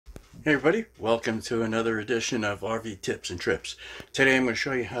Hey everybody, welcome to another edition of RV Tips and Trips. Today I'm going to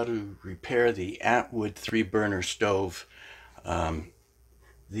show you how to repair the Atwood 3-burner stove.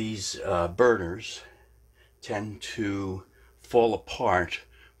 These burners tend to fall apart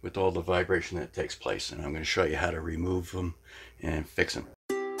with all the vibration that takes place, and I'm going to show you how to remove them and fix them.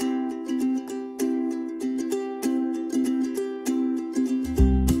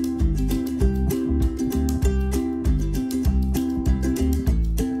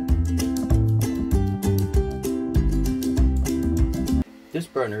 This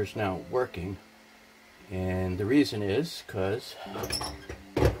burner is now working, and the reason is because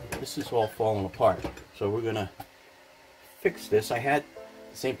this is all falling apart. So we're gonna fix this. I had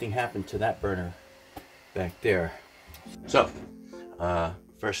the same thing happen to that burner back there. So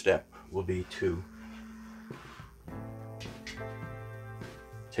first step will be to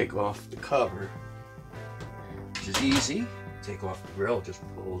take off the cover, which is easy. Take off the grill, it just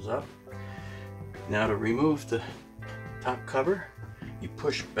pulls up. Now to remove the top cover, you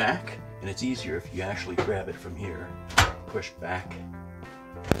push back, and it's easier if you actually grab it from here. Push back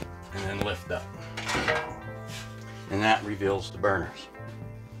and then lift up, and that reveals the burners.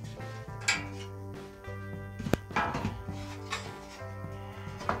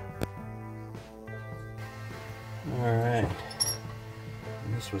 Alright,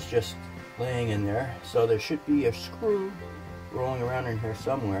 this was just laying in there, so there should be a screw rolling around in here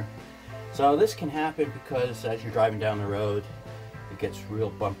somewhere. So this can happen because as you're driving down the road, it gets real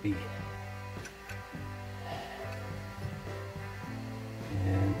bumpy,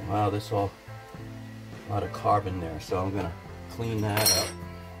 and wow, there's a lot of carbon there, so I'm gonna clean that up.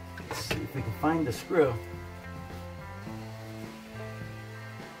 Let's see if we can find the screw.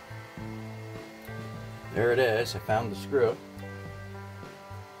 There it is, I found the screw.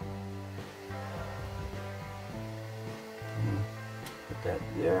 Put that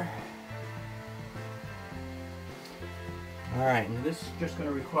there. Alright, and this is just going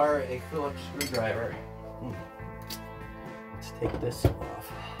to require a Phillips screwdriver. Let's take this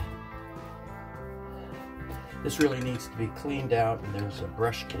off. This really needs to be cleaned out, and there's a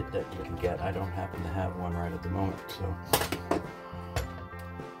brush kit that you can get. I don't happen to have one right at the moment, so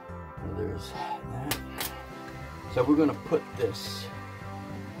there's that. So we're going to put this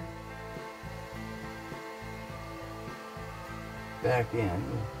back in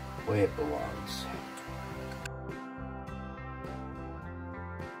the way it belongs.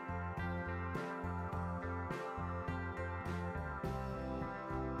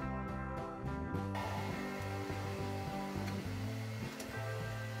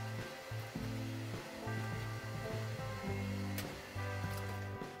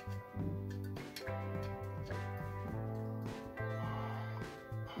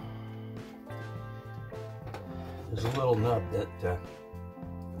 There's a little nub that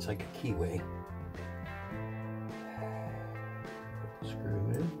it's like a keyway. Put the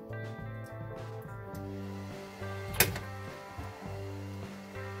screw in.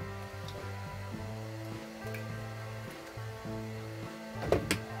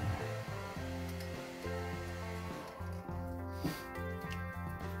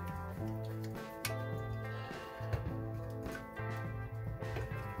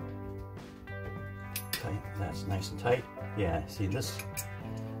 That's nice and tight. Yeah, see, this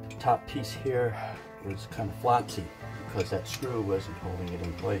top piece here was kind of flopsy because that screw wasn't holding it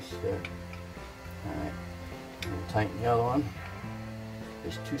in place there. Alright, we'll tighten the other one.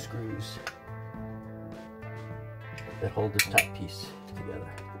 There's two screws that hold this top piece together.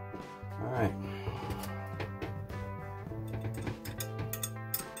 Alright.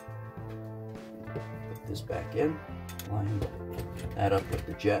 Put this back in, line that up with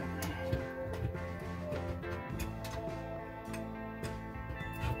the jet.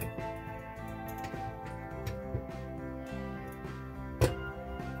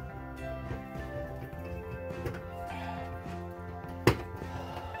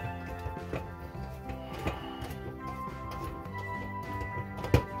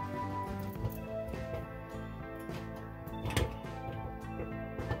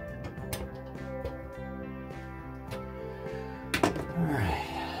 Alright,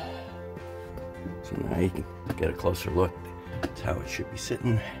 so now you can get a closer look. That's how it should be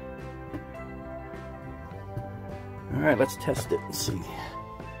sitting. Alright, let's test it and see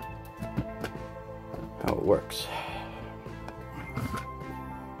how it works.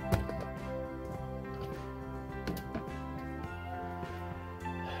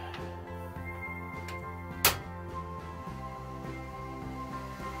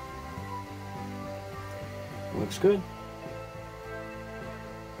 Looks good.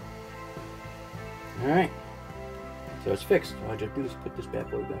 All right. So it's fixed. All I have to do is put this bad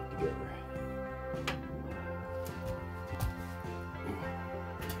boy back together.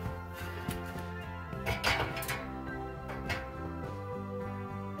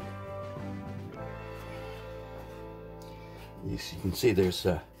 As you can see, there's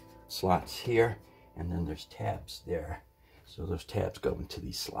slots here, and then there's tabs there. So those tabs go into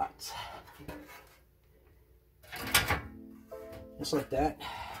these slots. Just like that.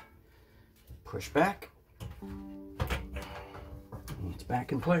 Push back. And it's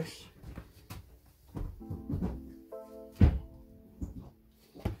back in place.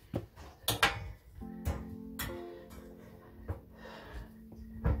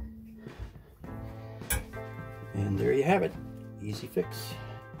 And there you have it. Easy fix.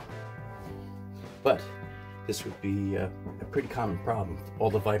 But this would be a pretty common problem. All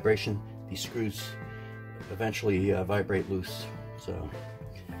the vibration, these screws eventually vibrate loose. So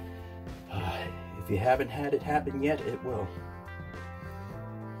if you haven't had it happen yet, it will.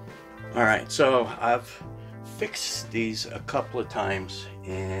 All right, so I've fixed these a couple of times,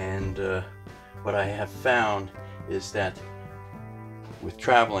 and what I have found is that with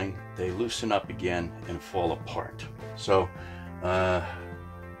traveling, they loosen up again and fall apart. So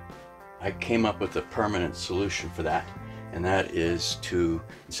I came up with a permanent solution for that, and that is to,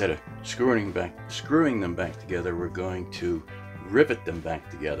 instead of screwing them back together, we're going to rivet them back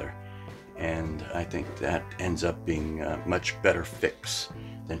together. And I think that ends up being a much better fix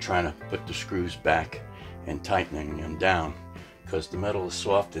than trying to put the screws back and tightening them down, because the metal is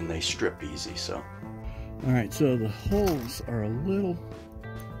soft and they strip easy. So all right, so the holes are a little,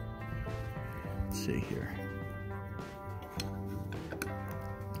 let's see here,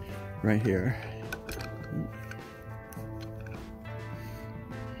 right here.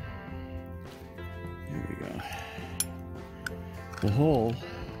 There we go. The hole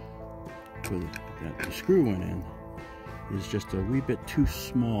that the screw went in is just a wee bit too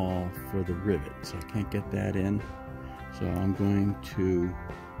small for the rivet, so I can't get that in. So I'm going to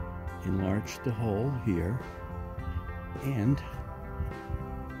enlarge the hole here and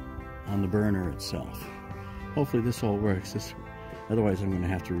on the burner itself. Hopefully this all works. Otherwise I'm going to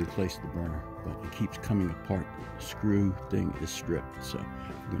have to replace the burner, but it keeps coming apart. The screw thing is stripped, so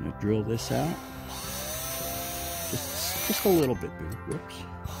I'm going to drill this out just a little bit. Whoops.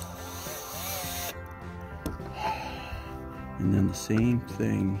 And then the same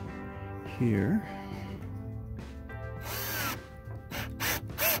thing here.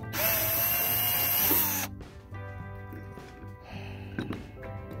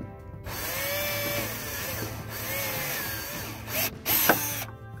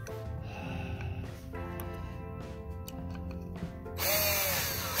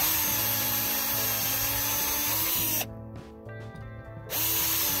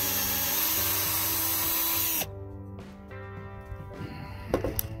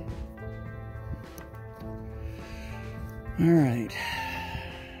 All right,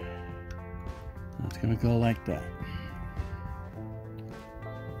 that's gonna go like that.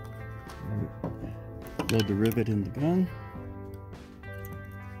 Load the rivet in the gun.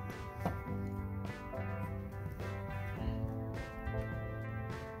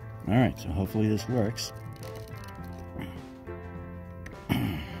 All right, so hopefully this works.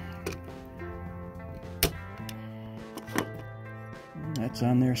 That's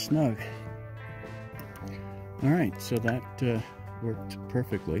on there snug. All right, so that worked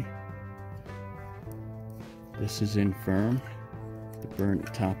perfectly. This is in firm. The burn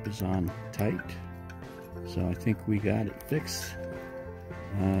top is on tight. So I think we got it fixed.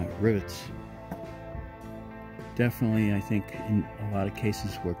 Rivets definitely, I think, in a lot of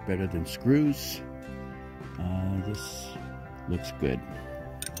cases work better than screws. This looks good.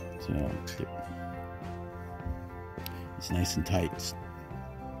 So it's nice and tight. So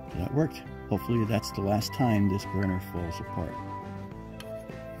that worked. Hopefully that's the last time this burner falls apart.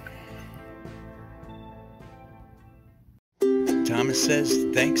 Thomas says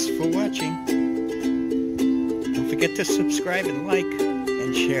thanks for watching. Don't forget to subscribe and like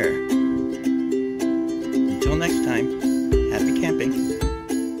and share. Until next time, happy camping.